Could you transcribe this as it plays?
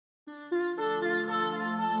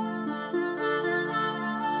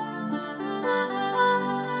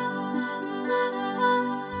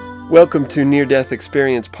Welcome to Near Death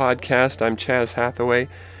Experience Podcast. I'm Chaz Hathaway.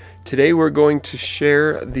 Today we're going to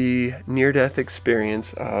share the near-death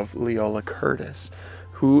experience of Leola Curtis,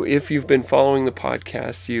 who, if you've been following the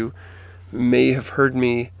podcast, you may have heard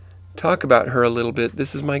me talk about her a little bit.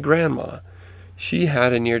 This is my grandma. She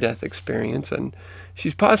had a near-death experience, and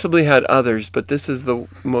she's possibly had others, but this is the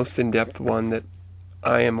most in-depth one that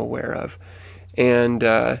I am aware of. And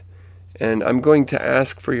I'm going to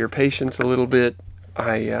ask for your patience a little bit.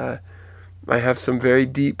 I have some very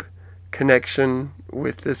deep connection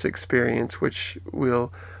with this experience, which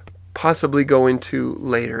we'll possibly go into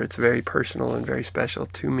later. It's very personal and very special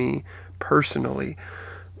to me personally.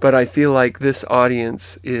 But I feel like this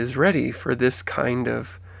audience is ready for this kind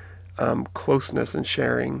of closeness and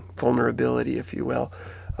sharing, vulnerability, if you will,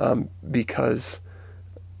 because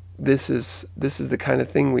this is the kind of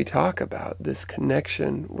thing we talk about, this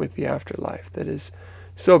connection with the afterlife that is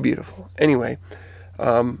so beautiful. Anyway,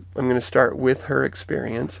 I'm going to start with her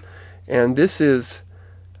experience, and this is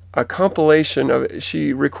a compilation of,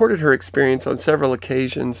 she recorded her experience on several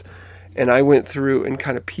occasions, and I went through and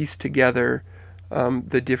kind of pieced together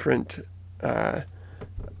the different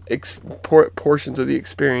portions of the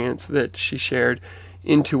experience that she shared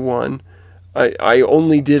into one. I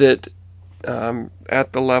only did it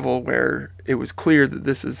at the level where it was clear that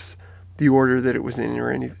this is the order that it was in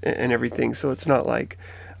and everything, so it's not like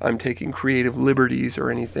I'm taking creative liberties or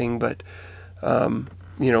anything, but,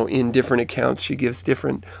 in different accounts, she gives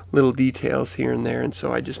different little details here and there, and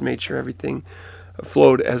so I just made sure everything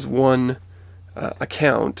flowed as one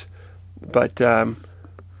account, but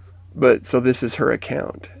so this is her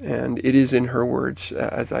account, and it is in her words.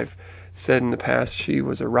 As I've said in the past, she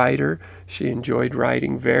was a writer. She enjoyed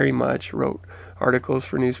writing very much, wrote articles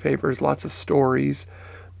for newspapers, lots of stories,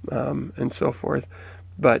 and so forth.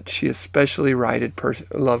 But she especially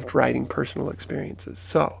loved writing personal experiences.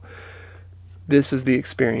 So, this is the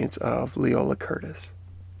experience of Leola Curtis.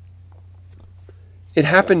 It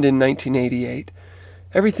happened in 1988.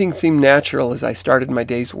 Everything seemed natural as I started my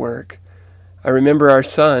day's work. I remember our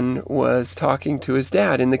son was talking to his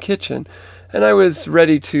dad in the kitchen, and I was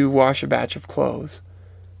ready to wash a batch of clothes.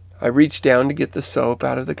 I reached down to get the soap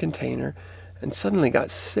out of the container, and suddenly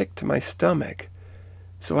got sick to my stomach.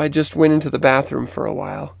 So I just went into the bathroom for a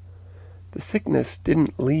while. The sickness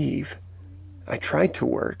didn't leave. I tried to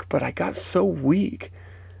work, but I got so weak.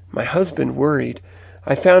 My husband worried.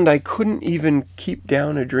 I found I couldn't even keep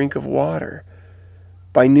down a drink of water.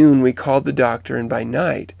 By noon, we called the doctor, and by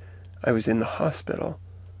night, I was in the hospital.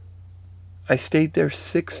 I stayed there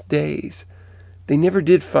 6 days. They never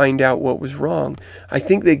did find out what was wrong. I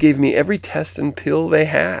think they gave me every test and pill they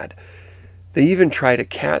had. They even tried a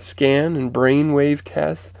CAT scan and brainwave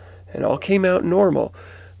tests, and all came out normal,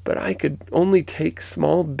 but I could only take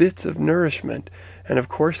small bits of nourishment, and of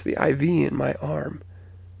course the IV in my arm.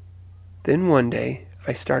 Then one day,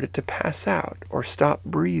 I started to pass out or stop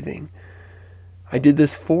breathing. I did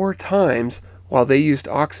this 4 times while they used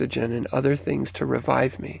oxygen and other things to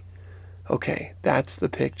revive me. Okay, that's the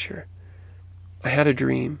picture. I had a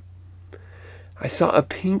dream. I saw a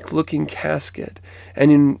pink-looking casket,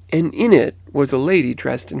 and in it was a lady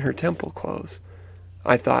dressed in her temple clothes.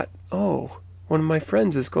 I thought, oh, one of my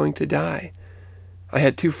friends is going to die. I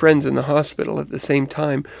had 2 friends in the hospital at the same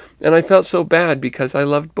time, and I felt so bad because I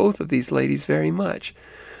loved both of these ladies very much.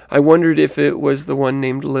 I wondered if it was the one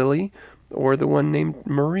named Lily or the one named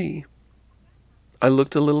Marie. I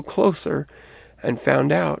looked a little closer and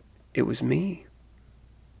found out it was me.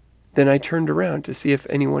 Then I turned around to see if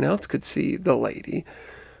anyone else could see the lady.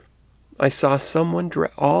 I saw someone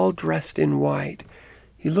all dressed in white.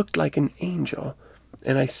 He looked like an angel,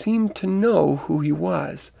 and I seemed to know who he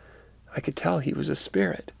was. I could tell he was a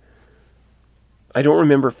spirit. I don't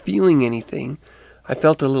remember feeling anything. I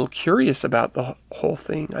felt a little curious about the whole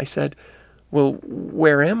thing. I said, "Well,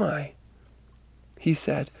 where am I?" He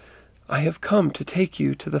said, "I have come to take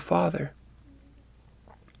you to the Father."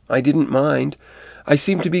 I didn't mind. I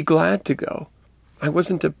seemed to be glad to go. I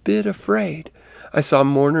wasn't a bit afraid. I saw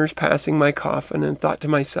mourners passing my coffin and thought to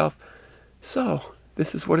myself, so,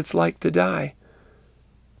 this is what it's like to die.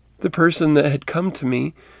 The person that had come to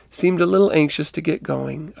me seemed a little anxious to get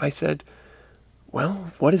going. I said,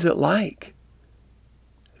 "Well, what is it like?"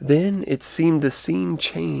 Then it seemed the scene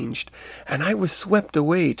changed, and I was swept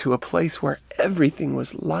away to a place where everything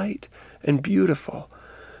was light and beautiful.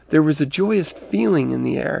 There was a joyous feeling in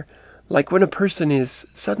the air, like when a person is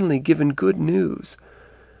suddenly given good news.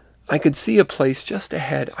 I could see a place just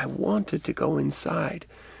ahead. I wanted to go inside.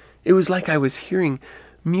 It was like I was hearing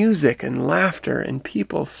music and laughter and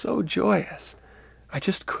people so joyous. I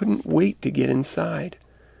just couldn't wait to get inside.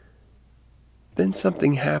 Then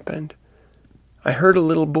something happened. I heard a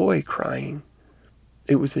little boy crying.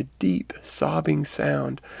 It was a deep, sobbing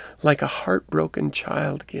sound, like a heartbroken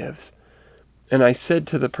child gives. And I said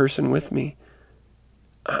to the person with me,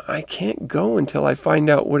 I can't go until I find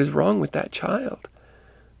out what is wrong with that child.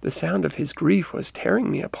 The sound of his grief was tearing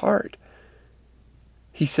me apart.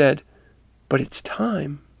 He said, but it's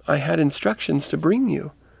time. I had instructions to bring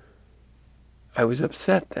you. I was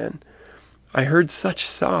upset then. I heard such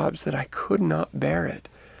sobs that I could not bear it.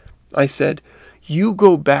 I said, you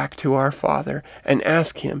go back to our father and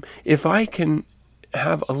ask him if I can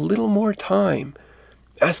have a little more time.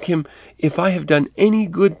 Ask him if I have done any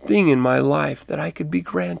good thing in my life that I could be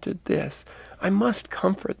granted this. I must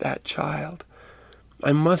comfort that child.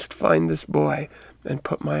 I must find this boy and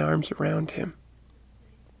put my arms around him.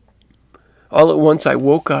 All at once I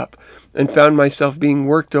woke up and found myself being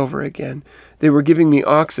worked over again. They were giving me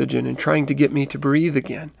oxygen and trying to get me to breathe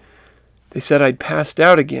again. They said I'd passed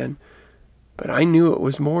out again, but I knew it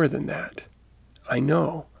was more than that. I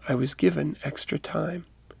know I was given extra time.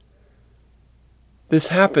 This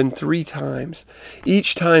happened 3 times.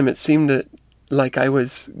 Each time it seemed like I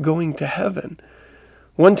was going to heaven.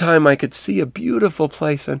 One time I could see a beautiful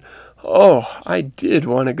place and, I did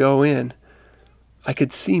want to go in. I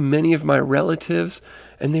could see many of my relatives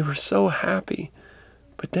and they were so happy.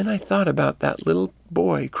 But then I thought about that little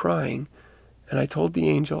boy crying and I told the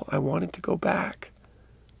angel I wanted to go back.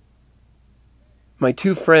 My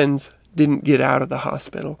 2 friends didn't get out of the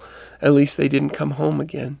hospital. At least they didn't come home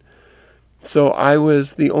again. So I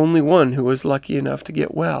was the only one who was lucky enough to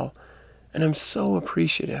get well. And I'm so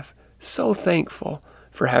appreciative, so thankful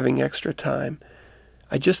for having extra time.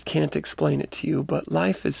 I just can't explain it to you, but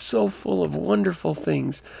life is so full of wonderful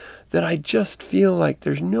things that I just feel like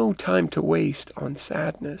there's no time to waste on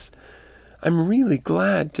sadness. I'm really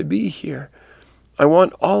glad to be here. I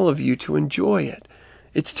want all of you to enjoy it.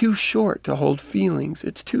 It's too short to hold feelings.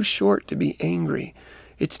 It's too short to be angry.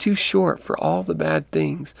 It's too short for all the bad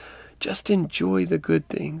things. Just enjoy the good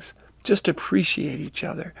things. Just appreciate each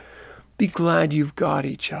other. Be glad you've got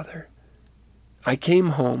each other. I came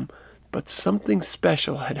home, but something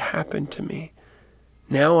special had happened to me.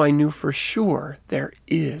 Now I knew for sure there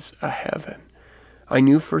is a heaven. I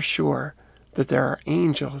knew for sure that there are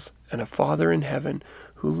angels and a Father in heaven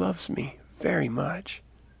who loves me very much.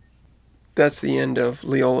 That's the end of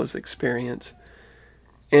Leola's experience.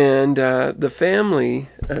 And the family,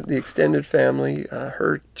 the extended family,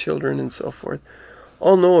 her children and so forth,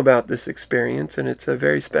 all know about this experience, and it's a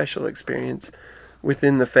very special experience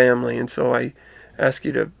within the family. And so I ask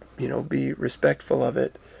you to, be respectful of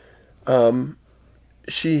it.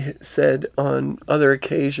 She said on other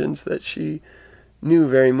occasions that she knew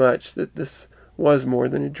very much that this was more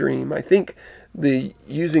than a dream. I think the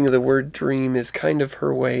using of the word dream is kind of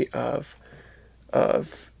her way of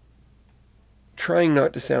trying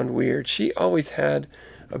not to sound weird. She always had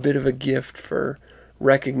a bit of a gift for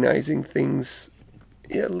recognizing things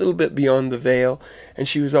a little bit beyond the veil, and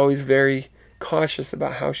she was always very cautious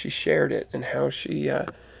about how she shared it and how she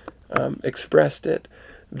expressed it,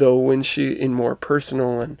 though when she, in more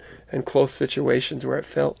personal and close situations where it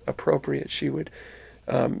felt appropriate, she would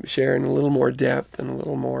share in a little more depth and a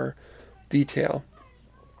little more detail.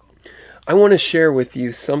 I want to share with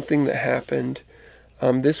you something that happened.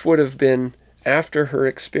 This would have been after her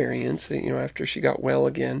experience, after she got well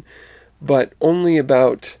again, but only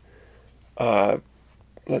about, a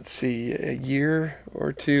year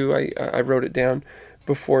or 2, I wrote it down,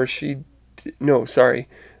 before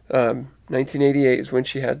 1988 is when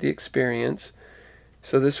she had the experience.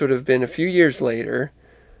 So this would have been a few years later,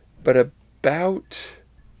 but about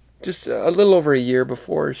just a little over a year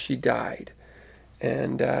before she died.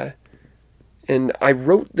 And I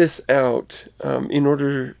wrote this out in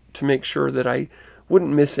order to make sure that I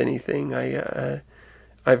wouldn't miss anything.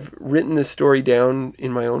 I've written this story down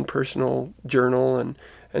in my own personal journal and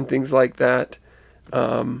things like that,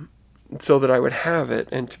 so that I would have it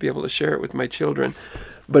and to be able to share it with my children.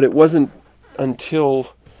 But it wasn't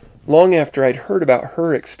until long after I'd heard about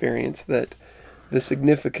her experience that the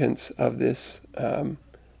significance of this, of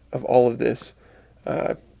all of this,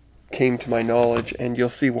 came to my knowledge, and you'll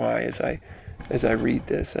see why as I read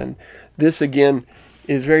this. And this again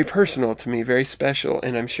is very personal to me, very special,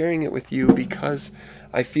 and I'm sharing it with you because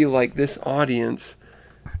I feel like this audience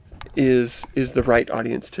is the right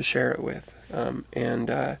audience to share it with.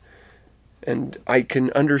 And I can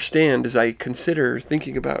understand, as I consider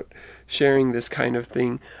thinking about sharing this kind of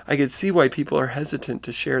thing, I could see why people are hesitant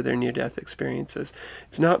to share their near-death experiences.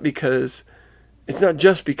 It's not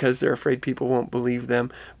just because they're afraid people won't believe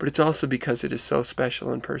them, but it's also because it is so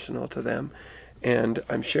special and personal to them. And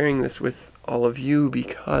I'm sharing this with all of you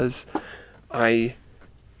because I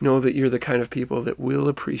know that you're the kind of people that will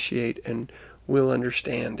appreciate and will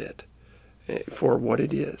understand it for what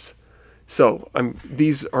it is. So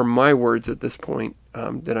these are my words at this point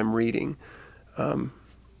that I'm reading.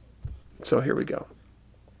 So here we go.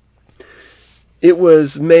 It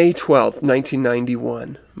was May 12th,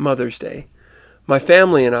 1991, Mother's Day. My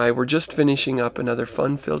family and I were just finishing up another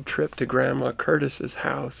fun-filled trip to Grandma Curtis's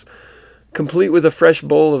house, complete with a fresh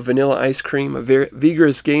bowl of vanilla ice cream, a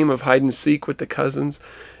vigorous game of hide-and-seek with the cousins,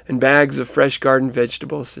 and bags of fresh garden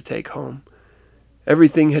vegetables to take home.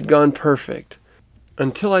 Everything had gone perfect,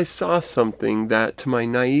 until I saw something that, to my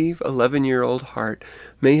naive 11-year-old heart,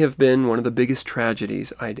 may have been one of the biggest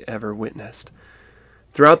tragedies I'd ever witnessed.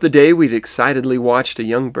 Throughout the day, we'd excitedly watched a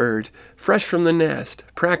young bird, fresh from the nest,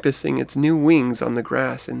 practicing its new wings on the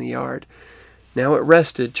grass in the yard. Now it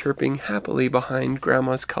rested, chirping happily behind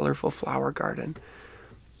Grandma's colorful flower garden.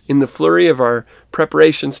 In the flurry of our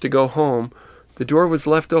preparations to go home, the door was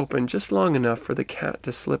left open just long enough for the cat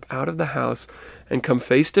to slip out of the house and come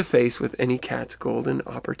face to face with any cat's golden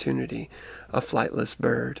opportunity, a flightless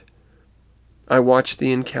bird. I watched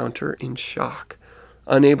the encounter in shock,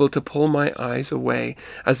 unable to pull my eyes away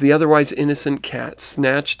as the otherwise innocent cat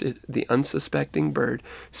snatched the unsuspecting bird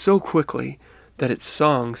so quickly that its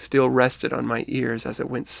song still rested on my ears as it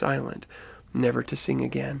went silent, never to sing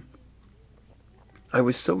again. I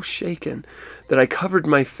was so shaken that I covered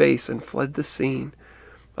my face and fled the scene.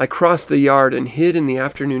 I crossed the yard and hid in the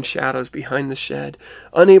afternoon shadows behind the shed,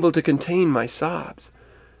 unable to contain my sobs.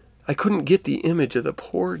 I couldn't get the image of the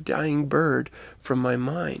poor dying bird from my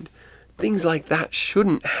mind. Things like that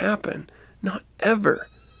shouldn't happen. Not ever.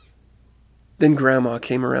 Then Grandma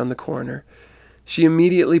came around the corner. She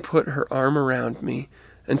immediately put her arm around me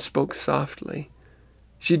and spoke softly.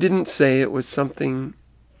 She didn't say it wasn't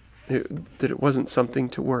something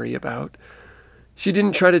to worry about. She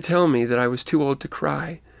didn't try to tell me that I was too old to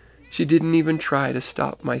cry. She didn't even try to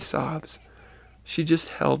stop my sobs. She just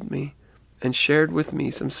held me and shared with me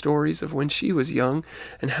some stories of when she was young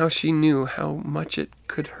and how she knew how much it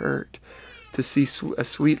could hurt to see a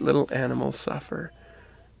sweet little animal suffer.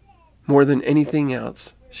 More than anything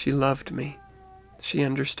else, she loved me. She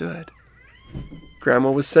understood.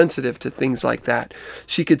 Grandma was sensitive to things like that.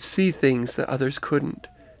 She could see things that others couldn't.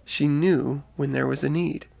 She knew when there was a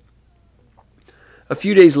need. A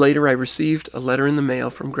few days later, I received a letter in the mail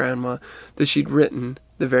from Grandma that she'd written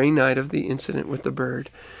the very night of the incident with the bird,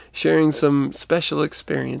 sharing some special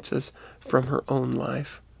experiences from her own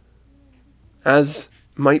life. As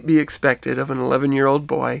might be expected of an 11-year-old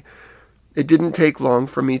boy, it didn't take long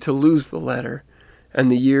for me to lose the letter, and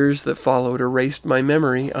the years that followed erased my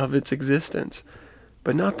memory of its existence,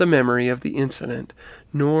 but not the memory of the incident,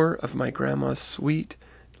 nor of my grandma's sweet,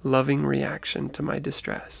 loving reaction to my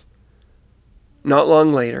distress. Not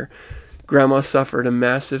long later, Grandma suffered a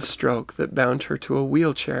massive stroke that bound her to a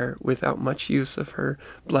wheelchair without much use of her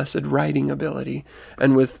blessed riding ability,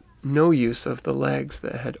 and with no use of the legs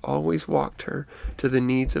that had always walked her to the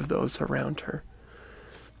needs of those around her.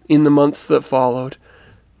 In the months that followed,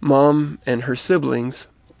 Mom and her siblings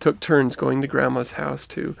took turns going to Grandma's house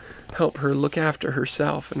to help her look after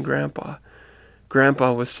herself and Grandpa.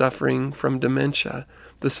 Grandpa was suffering from dementia,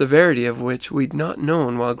 the severity of which we'd not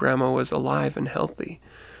known while Grandma was alive and healthy.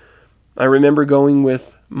 I remember going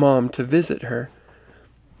with Mom to visit her.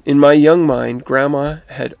 In my young mind, Grandma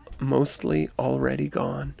had mostly already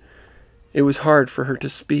gone. It was hard for her to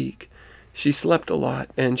speak. She slept a lot,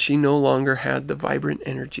 and she no longer had the vibrant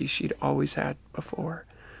energy she'd always had before.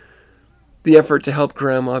 The effort to help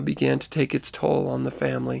Grandma began to take its toll on the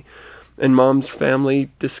family, and Mom's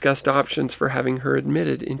family discussed options for having her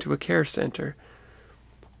admitted into a care center.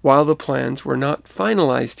 While the plans were not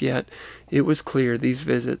finalized yet, it was clear these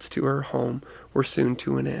visits to her home were soon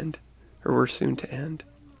to end.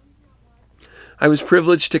 I was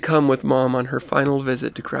privileged to come with Mom on her final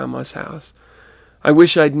visit to Grandma's house. I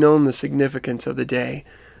wish I'd known the significance of the day,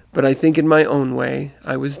 but I think in my own way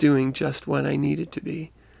I was doing just what I needed to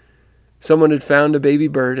be. Someone had found a baby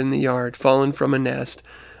bird in the yard, fallen from a nest.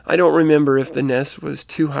 I don't remember if the nest was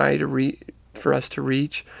too high for us to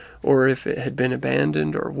reach, or if it had been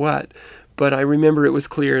abandoned or what, but I remember it was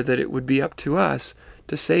clear that it would be up to us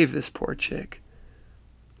to save this poor chick.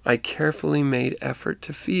 I carefully made effort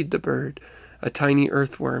to feed the bird, a tiny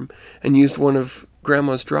earthworm, and used one of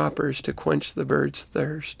Grandma's droppers to quench the bird's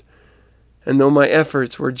thirst. And though my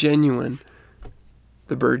efforts were genuine,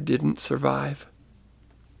 the bird didn't survive.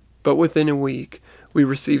 But within a week, we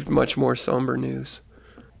received much more somber news.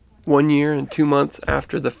 1 year and 2 months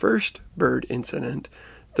after the first bird incident,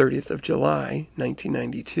 30th of July,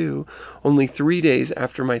 1992, only 3 days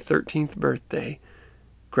after my 13th birthday,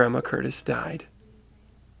 Grandma Curtis died.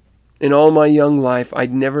 In all my young life,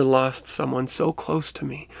 I'd never lost someone so close to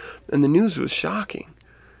me, and the news was shocking.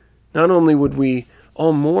 Not only would we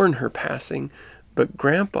all mourn her passing, but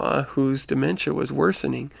Grandpa, whose dementia was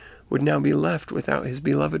worsening, would now be left without his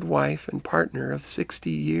beloved wife and partner of 60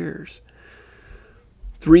 years.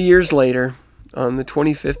 3 years later, on the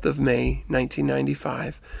 25th of May,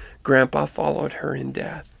 1995, Grandpa followed her in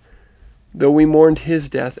death. Though we mourned his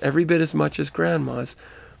death every bit as much as Grandma's,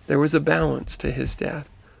 there was a balance to his death.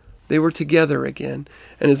 They were together again,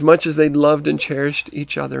 and as much as they'd loved and cherished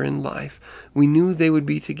each other in life, we knew they would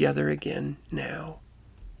be together again now.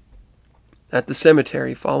 At the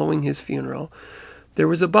cemetery following his funeral, there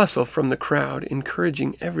was a bustle from the crowd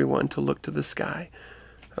encouraging everyone to look to the sky.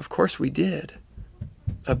 Of course we did.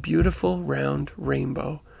 A beautiful round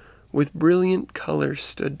rainbow with brilliant colors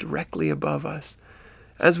stood directly above us.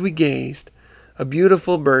 As we gazed, a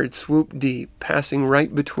beautiful bird swooped deep, passing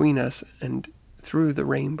right between us and through the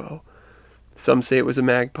rainbow. Some say it was a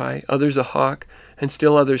magpie, others a hawk, and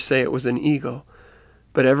still others say it was an eagle.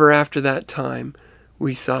 But ever after that time,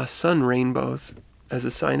 we saw sun rainbows as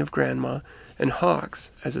a sign of Grandma and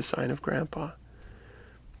hawks as a sign of Grandpa.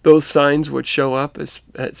 Those signs would show up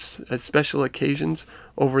at special occasions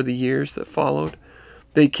over the years that followed.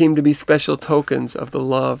 They came to be special tokens of the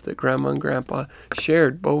love that Grandma and Grandpa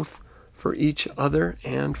shared both for each other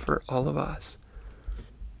and for all of us.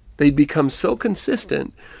 They'd become so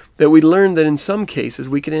consistent that we learned that in some cases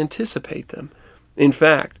we could anticipate them. In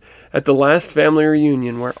fact, at the last family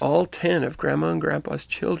reunion where all 10 of Grandma and Grandpa's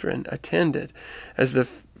children attended, as the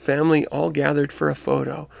family all gathered for a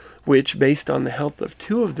photo, which, based on the health of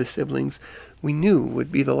 2 of the siblings, we knew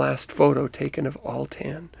would be the last photo taken of all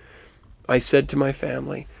 10, I said to my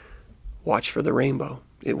family, "Watch for the rainbow.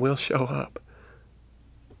 It will show up."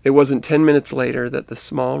 It wasn't 10 minutes later that the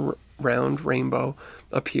small round rainbow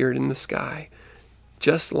appeared in the sky,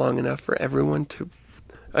 just long enough for everyone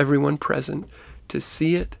present to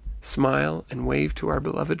see it, smile, and wave to our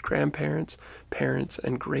beloved grandparents, parents,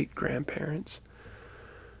 and great-grandparents.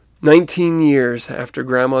 19 years after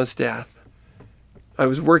Grandma's death, I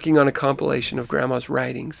was working on a compilation of Grandma's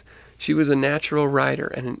writings. She was a natural writer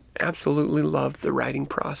and absolutely loved the writing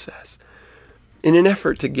process. In an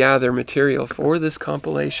effort to gather material for this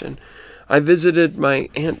compilation, I visited my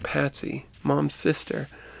Aunt Patsy, Mom's sister,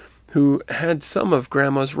 who had some of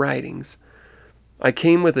Grandma's writings. I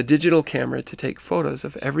came with a digital camera to take photos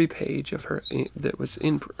of every page of her that was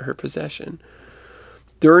in her possession.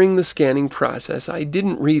 During the scanning process, I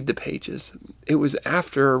didn't read the pages. It was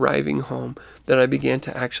after arriving home that I began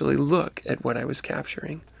to actually look at what I was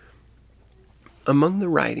capturing. Among the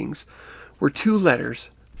writings were 2 letters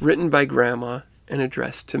written by Grandma and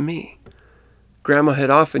addressed to me. Grandma had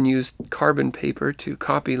often used carbon paper to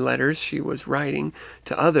copy letters she was writing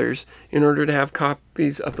to others in order to have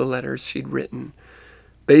copies of the letters she'd written.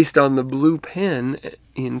 Based on the blue pen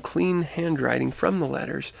in clean handwriting from the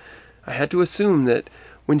letters, I had to assume that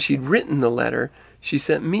when she'd written the letter, she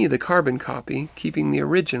sent me the carbon copy, keeping the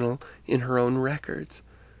original in her own records.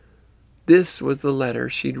 This was the letter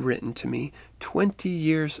she'd written to me 20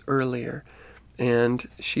 years earlier, and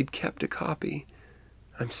she'd kept a copy.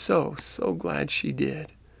 I'm so glad she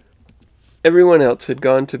did. Everyone else had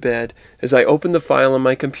gone to bed as I opened the file on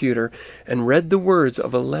my computer and read the words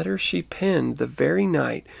of a letter she penned the very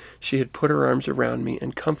night she had put her arms around me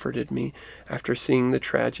and comforted me after seeing the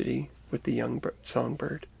tragedy with the young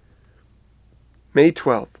songbird. May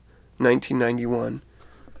 12th, 1991.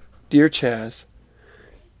 Dear Chaz,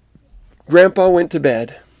 Grandpa went to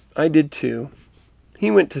bed. I did too.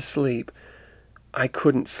 He went to sleep. I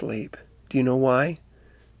couldn't sleep. Do you know why?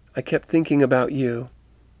 I kept thinking about you.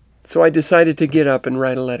 So I decided to get up and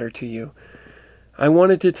write a letter to you. I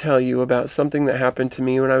wanted to tell you about something that happened to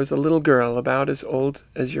me when I was a little girl, about as old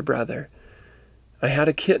as your brother. I had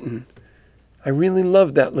a kitten. I really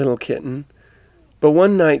loved that little kitten. But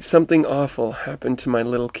one night something awful happened to my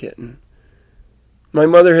little kitten. My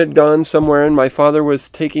mother had gone somewhere and my father was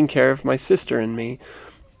taking care of my sister and me.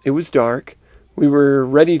 It was dark. We were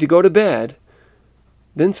ready to go to bed.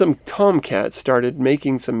 Then some tomcats started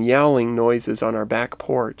making some yowling noises on our back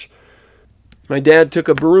porch. My dad took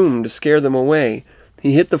a broom to scare them away.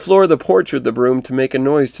 He hit the floor of the porch with the broom to make a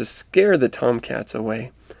noise to scare the tomcats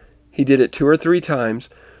away. He did it 2 or 3 times,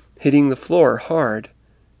 hitting the floor hard.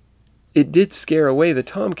 It did scare away the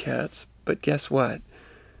tomcats, but guess what?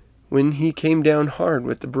 When he came down hard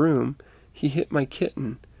with the broom, he hit my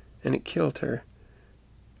kitten, and it killed her.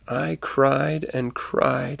 I cried and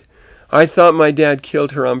cried. I thought my dad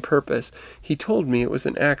killed her on purpose. He told me it was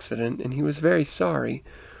an accident, and he was very sorry.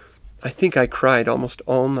 I think I cried almost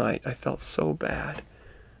all night. I felt so bad.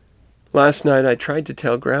 Last night I tried to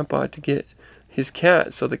tell Grandpa to get his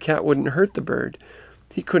cat so the cat wouldn't hurt the bird.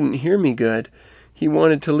 He couldn't hear me good. He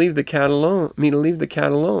wanted to leave the cat alone, me to leave the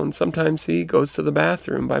cat alone. Sometimes he goes to the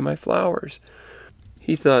bathroom by my flowers.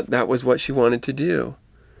 He thought that was what she wanted to do.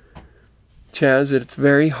 Chaz, it's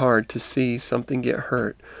very hard to see something get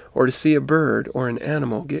hurt, or to see a bird or an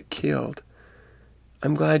animal get killed.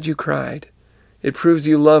 I'm glad you cried. It proves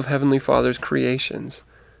you love Heavenly Father's creations.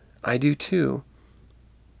 I do too.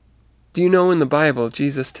 Do you know in the Bible,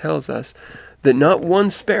 Jesus tells us that not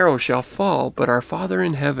one sparrow shall fall, but our Father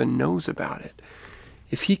in heaven knows about it.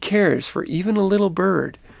 If He cares for even a little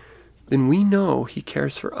bird, then we know He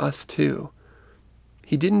cares for us too.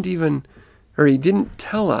 He didn't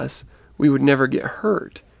tell us we would never get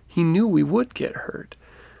hurt. He knew we would get hurt.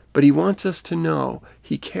 But He wants us to know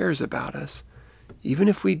He cares about us. Even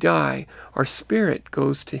if we die, our spirit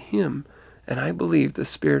goes to Him, and I believe the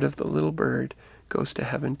spirit of the little bird goes to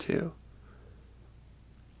heaven too.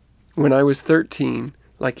 When I was 13,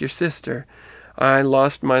 like your sister, I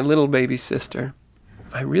lost my little baby sister.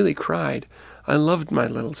 I really cried. I loved my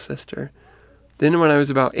little sister. Then when I was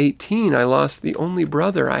about 18, I lost the only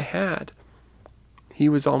brother I had. He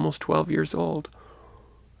was almost 12 years old.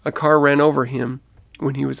 A car ran over him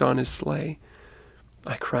when he was on his sleigh.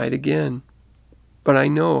 I cried again. But I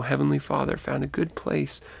know Heavenly Father found a good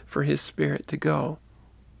place for His Spirit to go.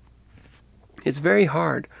 It's very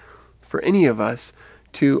hard for any of us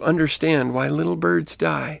to understand why little birds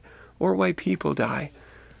die or why people die.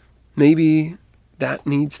 Maybe that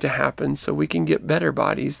needs to happen so we can get better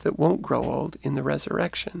bodies that won't grow old in the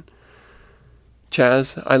resurrection.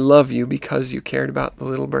 Chaz, I love you because you cared about the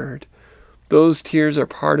little bird. Those tears are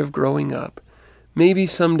part of growing up. Maybe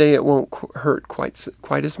someday it won't hurt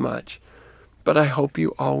quite as much, but I hope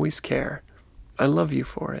you always care. I love you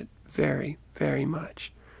for it very, very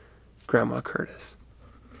much. Grandma Curtis.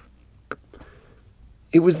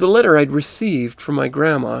 It was the letter I'd received from my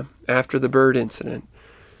grandma after the bird incident.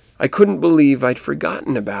 I couldn't believe I'd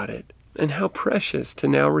forgotten about it, and how precious to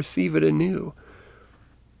now receive it anew.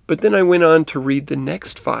 But then I went on to read the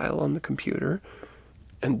next file on the computer,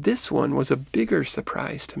 and this one was a bigger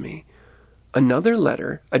surprise to me. Another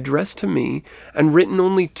letter addressed to me and written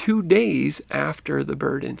only 2 days after the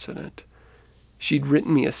bird incident. She'd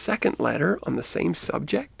written me a second letter on the same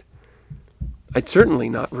subject. I'd certainly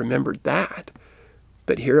not remembered that.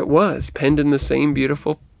 But here it was, penned in the same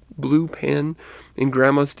beautiful blue pen in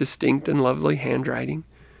Grandma's distinct and lovely handwriting.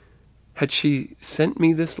 Had she sent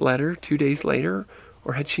me this letter 2 days later,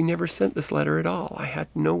 or had she never sent this letter at all? I had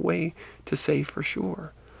no way to say for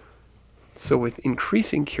sure. So with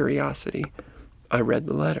increasing curiosity, I read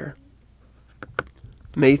the letter.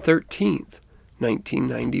 May 13th,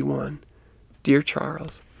 1991. Dear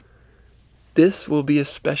Charles, this will be a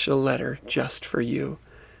special letter just for you.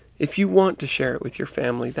 If you want to share it with your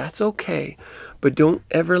family, that's okay, but don't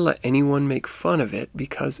ever let anyone make fun of it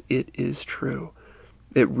because it is true.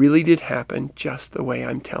 It really did happen just the way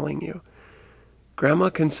I'm telling you. Grandma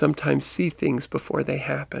can sometimes see things before they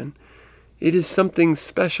happen. It is something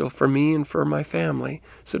special for me and for my family,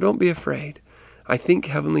 so don't be afraid. I think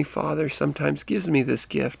Heavenly Father sometimes gives this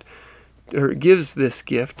gift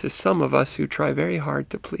to some of us who try very hard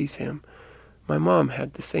to please Him. My mom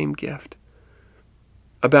had the same gift.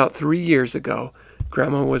 About 3 years ago,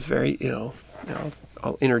 Grandma was very ill. Now,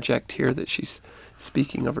 I'll interject here that she's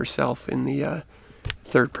speaking of herself in the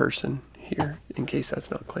third person here, in case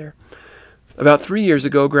that's not clear. About 3 years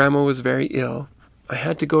ago, Grandma was very ill. I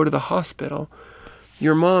had to go to the hospital.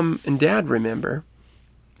 Your mom and Dad remember.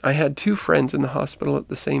 I had 2 friends in the hospital at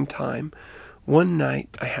the same time. One night,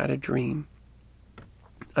 I had a dream.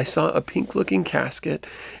 I saw a pink-looking casket,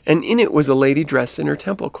 and in it was a lady dressed in her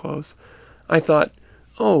temple clothes. I thought,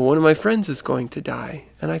 oh, one of my friends is going to die,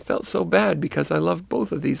 and I felt so bad because I loved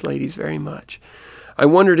both of these ladies very much. I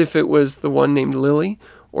wondered if it was the one named Lily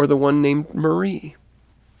or the one named Marie.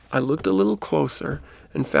 I looked a little closer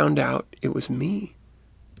and found out it was me.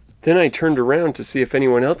 Then I turned around to see if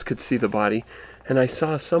anyone else could see the body, and I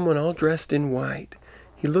saw someone all dressed in white.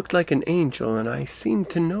 He looked like an angel, and I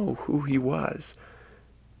seemed to know who he was.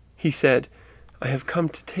 He said, I have come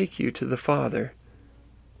to take you to the Father.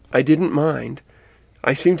 I didn't mind.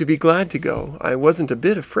 I seemed to be glad to go. I wasn't a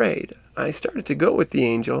bit afraid. I started to go with the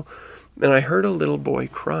angel, and I heard a little boy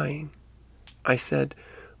crying. I said,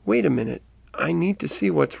 wait a minute. I need to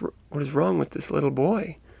see what is wrong with this little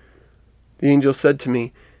boy. The angel said to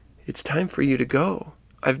me, it's time for you to go.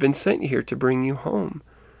 I've been sent here to bring you home.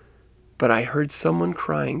 but I heard someone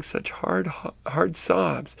crying such hard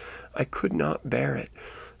sobs, I could not bear it.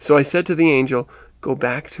 So I said to the angel, "Go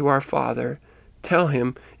back to our Father. Tell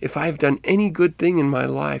him, if I have done any good thing in my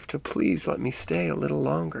life, to please let me stay a little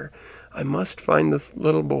longer. I must find this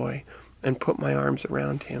little boy and put my arms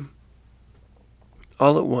around him."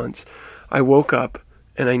 All at once, I woke up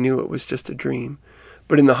and I knew it was just a dream.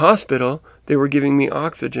 But in the hospital, they were giving me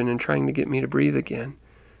oxygen and trying to get me to breathe again.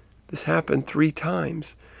 This happened 3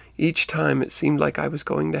 times. Each time it seemed like I was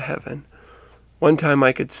going to heaven. One time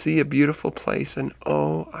I could see a beautiful place, and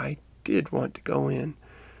oh, I did want to go in.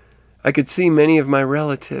 I could see many of my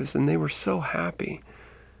relatives, and they were so happy.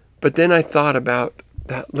 But then I thought about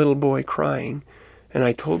that little boy crying, and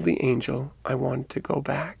I told the angel I wanted to go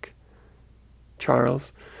back.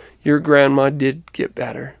 Charles, your grandma did get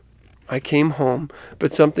better. I came home,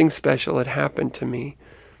 but something special had happened to me.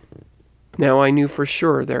 Now I knew for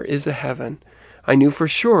sure there is a heaven. I knew for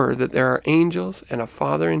sure that there are angels and a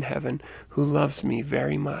Father in heaven who loves me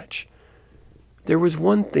very much. There was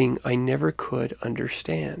one thing I never could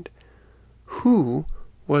understand. Who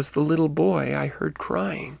was the little boy I heard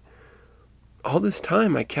crying? All this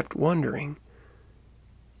time I kept wondering.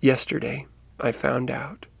 Yesterday I found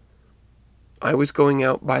out. I was going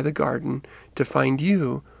out by the garden to find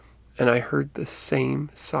you, and I heard the same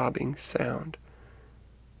sobbing sound.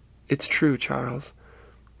 It's true, Charles.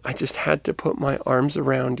 I just had to put my arms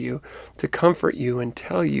around you to comfort you and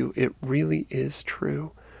tell you it really is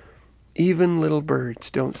true. Even little birds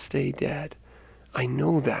don't stay dead. I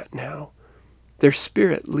know that now. Their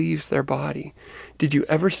spirit leaves their body. Did you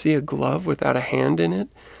ever see a glove without a hand in it?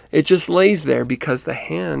 It just lays there because the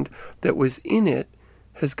hand that was in it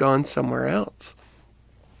has gone somewhere else.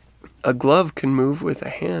 A glove can move with a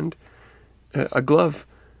hand. A glove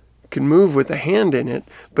can move with a hand in it,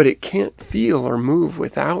 but it can't feel or move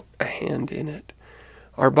without a hand in it.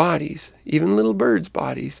 Our bodies, even little birds'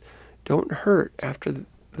 bodies, don't hurt after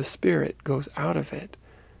the spirit goes out of it.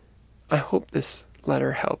 I hope this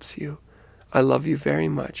letter helps you. I love you very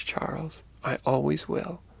much, Charles. I always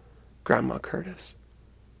will. Grandma Curtis.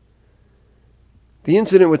 The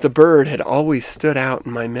incident with the bird had always stood out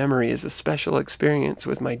in my memory as a special experience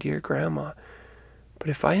with my dear grandma. But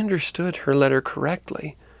if I understood her letter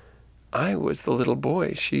correctly, I was the little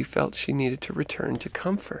boy she felt she needed to return to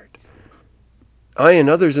comfort. I and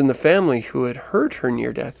others in the family who had heard her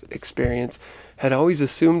near-death experience had always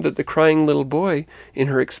assumed that the crying little boy in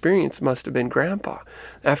her experience must have been Grandpa.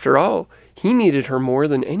 After all, he needed her more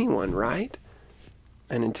than anyone, right?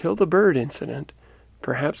 And until the bird incident,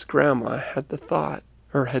 perhaps Grandma had thought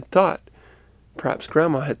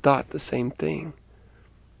the same thing.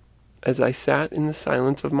 As I sat in the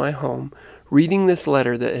silence of my home, reading this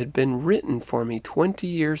letter that had been written for me 20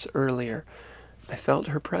 years earlier, I felt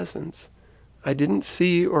her presence. I didn't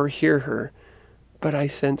see or hear her, but I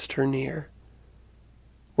sensed her near.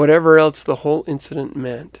 Whatever else the whole incident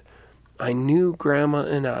meant, I knew Grandma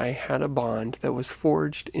and I had a bond that was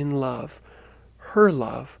forged in love, her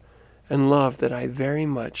love, and love that I very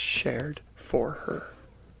much shared for her.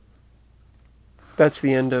 That's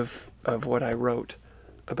the end of what I wrote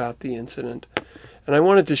about the incident. And I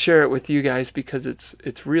wanted to share it with you guys because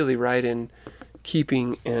it's really right in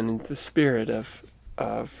keeping and in the spirit of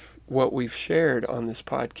what we've shared on this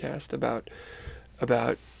podcast about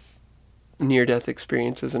near-death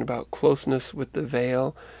experiences and about closeness with the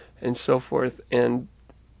veil and so forth. And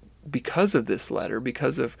because of this letter,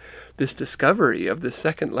 because of this discovery of the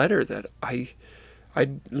second letter that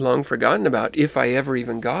I'd long forgotten about, if I ever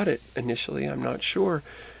even got it initially, I'm not sure,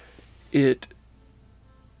 it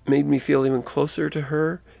made me feel even closer to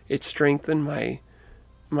her. It strengthened my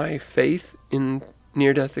faith in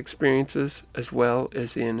near-death experiences as well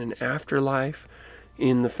as in an afterlife,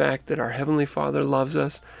 in the fact that our Heavenly Father loves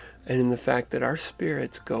us, and in the fact that our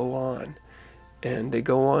spirits go on, and they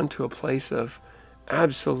go on to a place of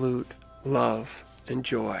absolute love and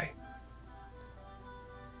joy.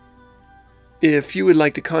 If you would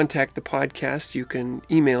like to contact the podcast, you can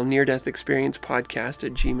email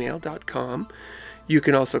neardeathexperiencepodcast@gmail.com. You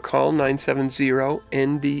can also call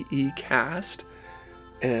 970-NDE-CAST,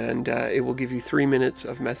 and it will give you 3 minutes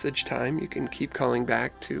of message time. You can keep calling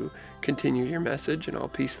back to continue your message, and I'll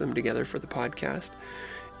piece them together for the podcast.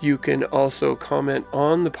 You can also comment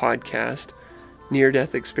on the podcast,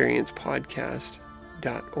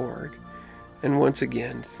 neardeathexperiencepodcast.org. And once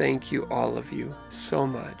again, thank you, all of you, so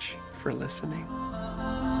much for listening.